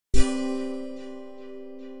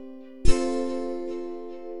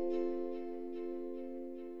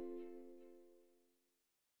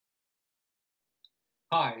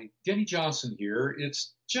Hi, Denny Johnson here.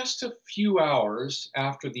 It's just a few hours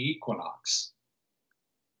after the equinox,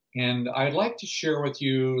 and I'd like to share with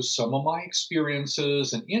you some of my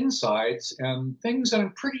experiences and insights and things that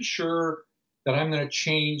I'm pretty sure that I'm going to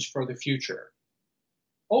change for the future.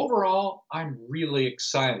 Overall, I'm really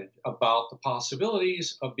excited about the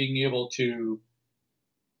possibilities of being able to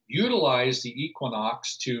utilize the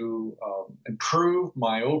equinox to improve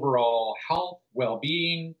my overall health, well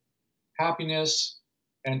being, happiness,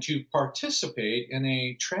 and to participate in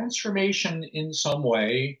a transformation in some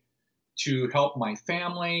way to help my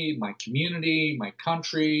family, my community, my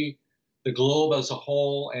country, the globe as a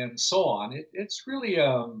whole, and so on. It's really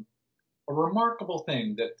a remarkable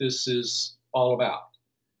thing that this is all about.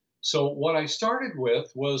 So, what I started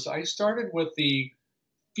with was I started with the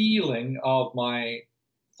feeling of my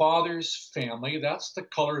father's family. That's the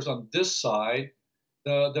colors on this side,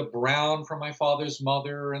 the brown from my father's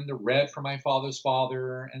mother, and the red from my father's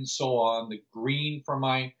father, and so on. The green from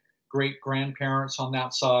my great grandparents on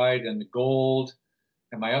that side, and the gold,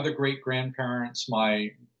 and my other great grandparents, my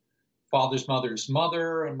father's mother's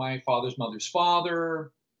mother, and my father's mother's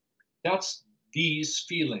father. That's these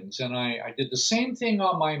feelings. And I did the same thing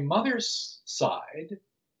on my mother's side,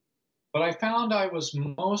 but I found I was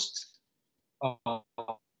most uh,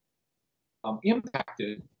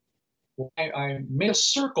 impacted. I made a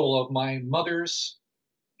circle of my mother's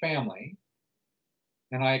family,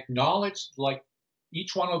 and I acknowledged like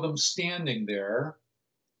each one of them standing there.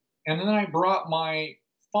 And then I brought my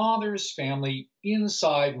father's family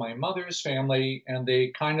inside my mother's family, and they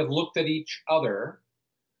kind of looked at each other,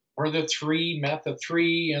 where the three met the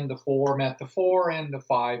three, and the four met the four, and the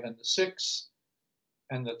five and the six,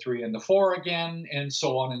 and the three and the four again, and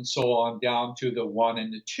so on, down to the one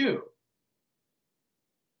and the two.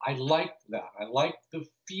 I liked that. I liked the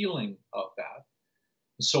feeling of that.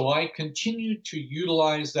 So I continued to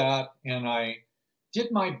utilize that, and I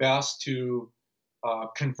did my best to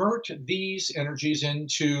convert these energies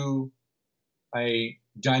into a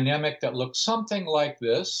dynamic that looked something like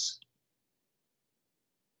this.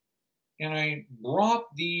 And I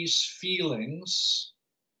brought these feelings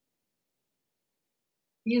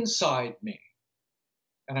inside me,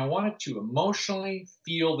 and I wanted to emotionally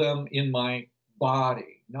feel them in my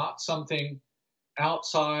body, not something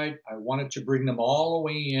outside. I wanted to bring them all the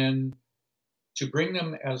way in, to bring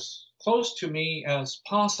them as close to me as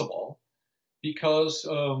possible, because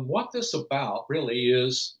what this about really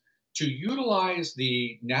is to utilize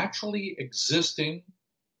the naturally existing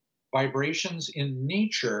vibrations in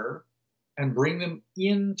nature and bring them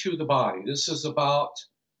into the body. This is about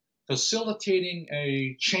facilitating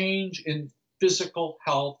a change in physical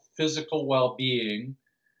health, physical well-being,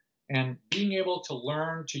 and being able to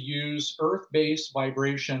learn to use earth-based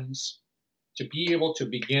vibrations to be able to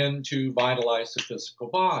begin to vitalize the physical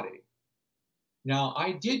body. Now,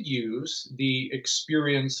 I did use the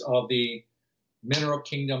experience of the mineral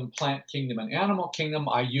kingdom, plant kingdom, and animal kingdom.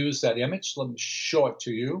 I used that image. Let me show it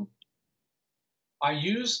to you. I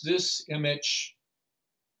used this image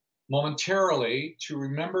momentarily to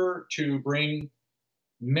remember to bring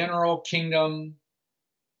mineral kingdom,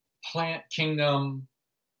 plant kingdom,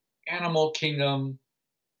 animal kingdom,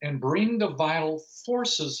 and bring the vital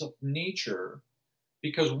forces of nature,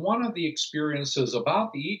 because one of the experiences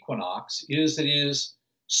about the equinox is it is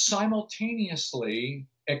simultaneously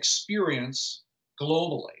experienced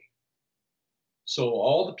globally. So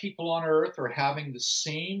all the people on Earth are having the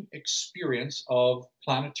same experience of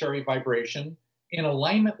planetary vibration in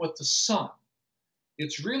alignment with the sun.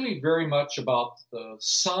 It's really very much about the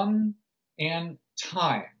sun and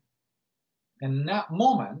time. And in that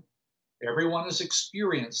moment, everyone is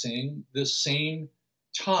experiencing the same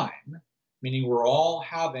time, meaning we're all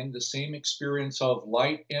having the same experience of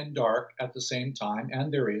light and dark at the same time,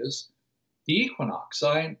 and there is the equinox.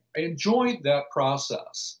 I enjoyed that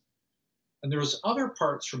process. And there's other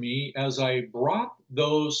parts for me as I brought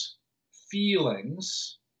those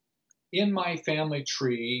feelings in my family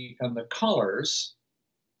tree and the colors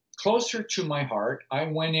closer to my heart. I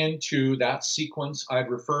went into that sequence I'd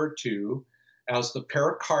referred to as the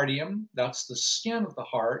pericardium, that's the skin of the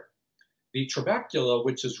heart, the trabecula,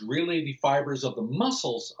 which is really the fibers of the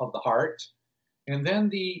muscles of the heart, and then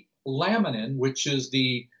the laminin, which is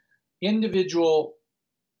the individual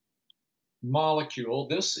molecule.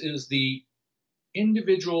 This is the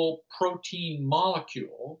individual protein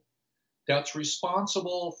molecule that's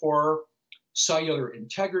responsible for cellular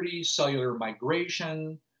integrity, cellular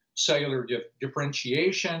migration, cellular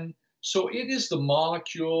differentiation. So it is the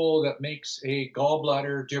molecule that makes a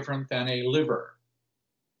gallbladder different than a liver.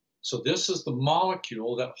 So this is the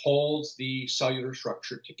molecule that holds the cellular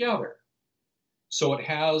structure together. So it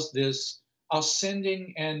has this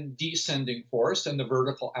ascending and descending force and the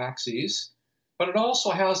vertical axes, but it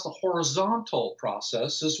also has the horizontal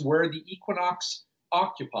processes where the equinox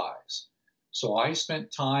occupies. So I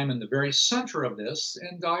spent time in the very center of this,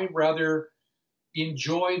 and I rather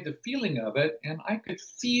enjoyed the feeling of it, and I could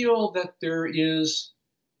feel that there is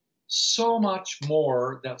so much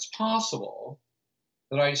more that's possible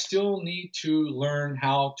that I still need to learn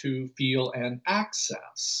how to feel and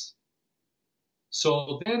access.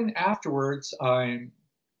 So then afterwards, I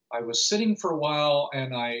was sitting for a while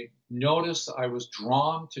and I noticed I was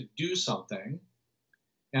drawn to do something.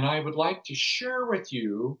 And I would like to share with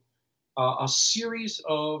you a series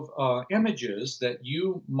of images that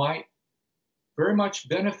you might very much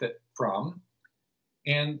benefit from,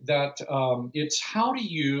 and that it's how to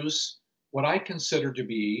use what I consider to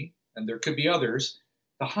be, and there could be others,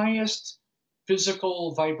 the highest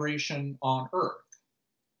physical vibration on Earth.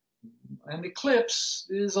 An eclipse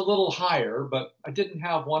is a little higher, but I didn't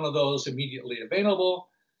have one of those immediately available.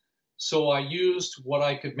 So I used what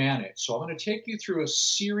I could manage. So I'm going to take you through a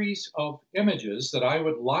series of images that I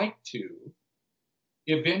would like to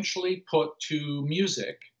eventually put to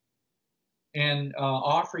music and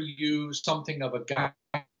offer you something of a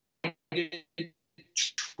guided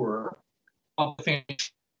tour of the family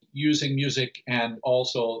using music and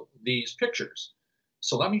also these pictures.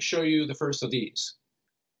 So let me show you the first of these.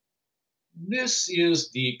 This is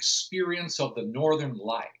the experience of the northern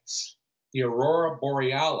lights, the aurora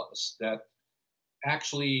borealis, that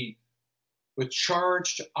actually, with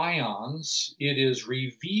charged ions, it is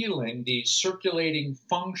revealing the circulating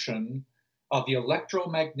function of the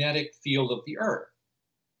electromagnetic field of the Earth.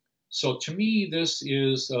 So to me, this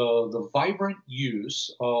is the vibrant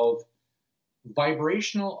use of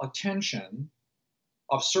vibrational attention,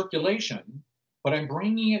 of circulation, but I'm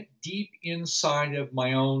bringing it deep inside of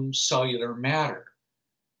my own cellular matter.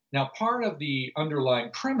 Now, part of the underlying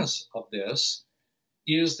premise of this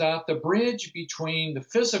is that the bridge between the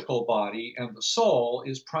physical body and the soul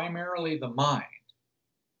is primarily the mind.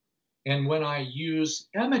 And when I use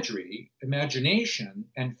imagery, imagination,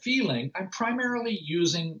 and feeling, I'm primarily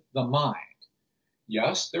using the mind.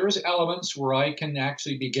 Yes, there's elements where I can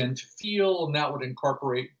actually begin to feel, and that would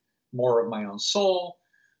incorporate more of my own soul.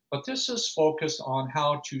 But this is focused on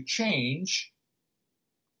how to change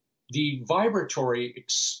the vibratory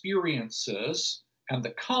experiences and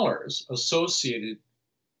the colors associated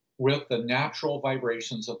with the natural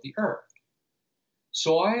vibrations of the earth.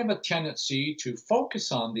 So I have a tendency to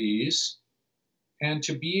focus on these and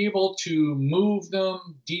to be able to move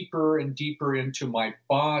them deeper and deeper into my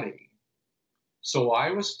body. So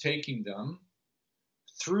I was taking them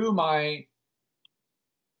through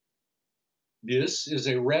this is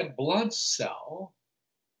a red blood cell.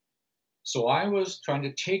 So I was trying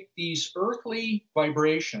to take these earthly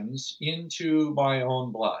vibrations into my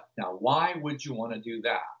own blood. Now, why would you want to do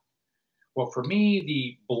that? Well, for me,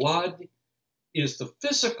 the blood is the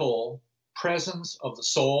physical presence of the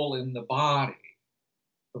soul in the body,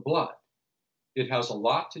 the blood. It has a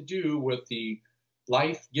lot to do with the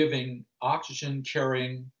life-giving,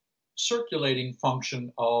 oxygen-carrying, circulating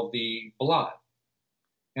function of the blood.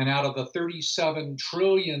 And out of the 37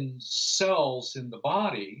 trillion cells in the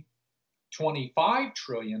body, 25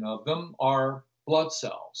 trillion of them are blood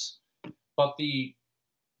cells. But the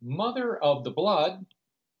mother of the blood,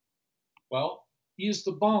 well, is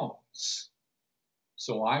the bones.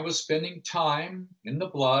 So I was spending time in the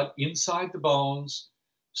blood, inside the bones,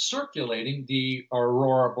 circulating the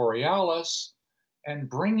aurora borealis and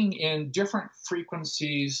bringing in different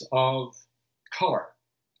frequencies of color,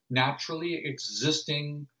 naturally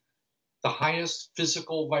existing, the highest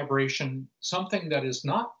physical vibration, something that is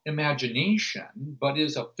not imagination, but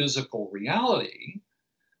is a physical reality.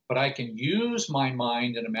 But I can use my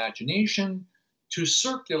mind and imagination to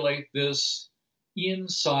circulate this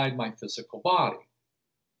inside my physical body.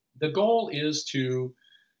 The goal is to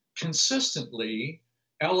consistently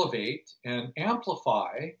elevate and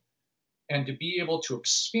amplify and to be able to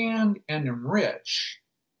expand and enrich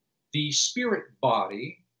the spirit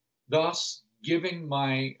body, thus giving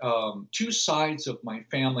my two sides of my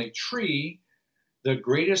family tree the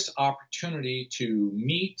greatest opportunity to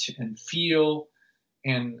meet and feel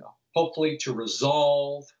and hopefully to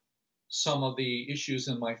resolve some of the issues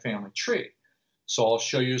in my family tree. So I'll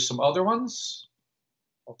show you some other ones.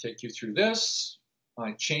 I'll take you through this.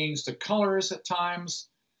 I change the colors at times.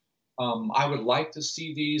 I would like to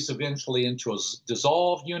see these eventually into a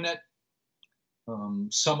dissolve unit.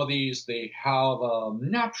 Some of these, they have a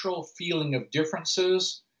natural feeling of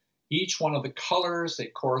differences. Each one of the colors, they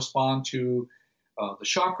correspond to the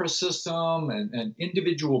chakra system and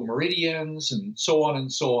individual meridians and so on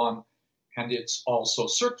and so on. And it's also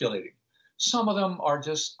circulating. Some of them are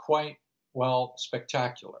just quite, well,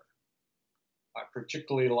 spectacular. I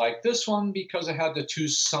particularly like this one because it had the two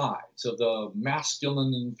sides of the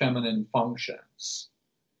masculine and feminine functions.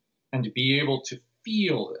 And to be able to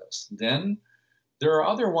feel this. Then there are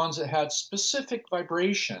other ones that had specific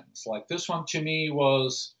vibrations. Like this one to me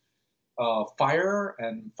was fire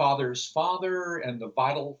and father's father and the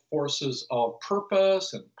vital forces of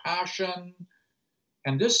purpose and passion.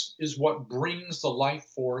 And this is what brings the life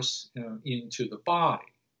force into the body.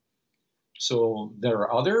 So there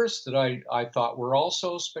are others that I thought were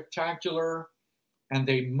also spectacular, and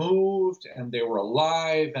they moved and they were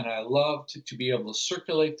alive, and I loved to be able to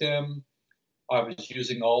circulate them. I was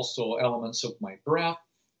using also elements of my breath,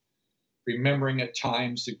 remembering at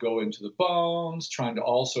times to go into the bones, trying to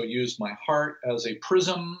also use my heart as a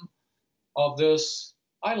prism of this.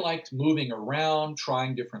 I liked moving around,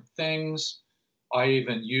 trying different things. I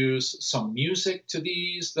even used some music to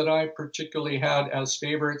these that I particularly had as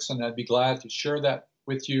favorites, and I'd be glad to share that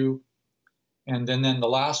with you. And then the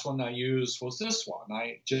last one I used was this one.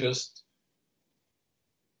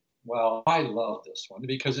 Well, I love this one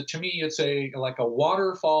because to me, it's like a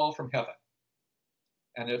waterfall from heaven.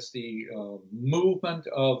 And it's the movement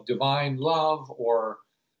of divine love or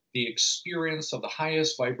the experience of the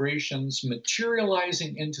highest vibrations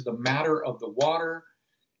materializing into the matter of the water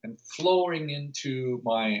and flowing into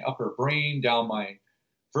my upper brain, down my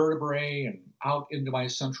vertebrae, and out into my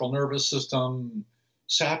central nervous system,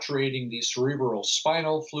 saturating the cerebral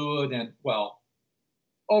spinal fluid. And well,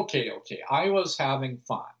 okay, I was having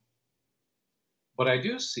fun. But I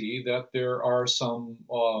do see that there are some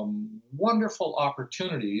wonderful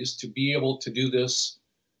opportunities to be able to do this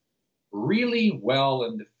really well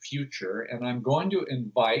in the future. And I'm going to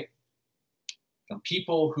invite some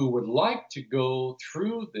people who would like to go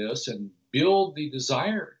through this and build the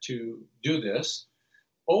desire to do this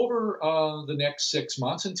over the next 6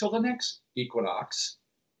 months until the next equinox.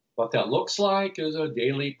 What that looks like is a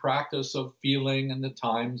daily practice of feeling and the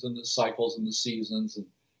times and the cycles and the seasons.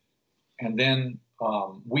 And then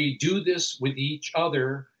we do this with each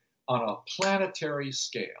other on a planetary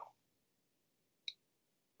scale.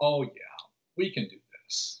 Oh, yeah, we can do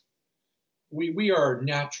this. We are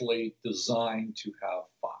naturally designed to have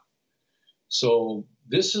fun. So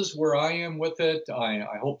this is where I am with it. I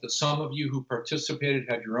hope that some of you who participated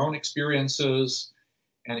had your own experiences.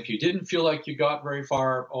 And if you didn't feel like you got very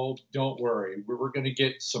far, oh, don't worry. We're going to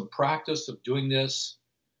get some practice of doing this.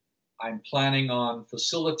 I'm planning on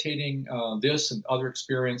facilitating this and other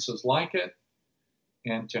experiences like it.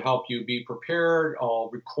 And to help you be prepared, I'll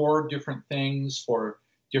record different things for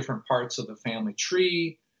different parts of the family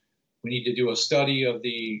tree. We need to do a study of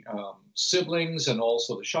the siblings and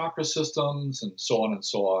also the chakra systems and so on and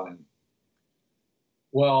so on. And,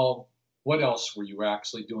 well, what else were you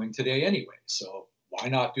actually doing today anyway? So why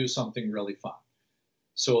not do something really fun?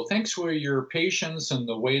 So thanks for your patience and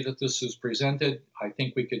the way that this is presented. I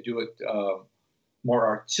think we could do it more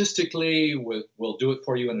artistically. We'll do it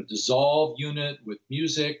for you in a dissolved unit with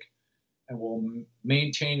music, and we'll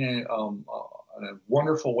maintain a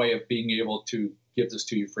wonderful way of being able to give this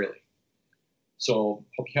to you freely. So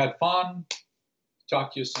hope you had fun.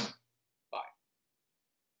 Talk to you soon.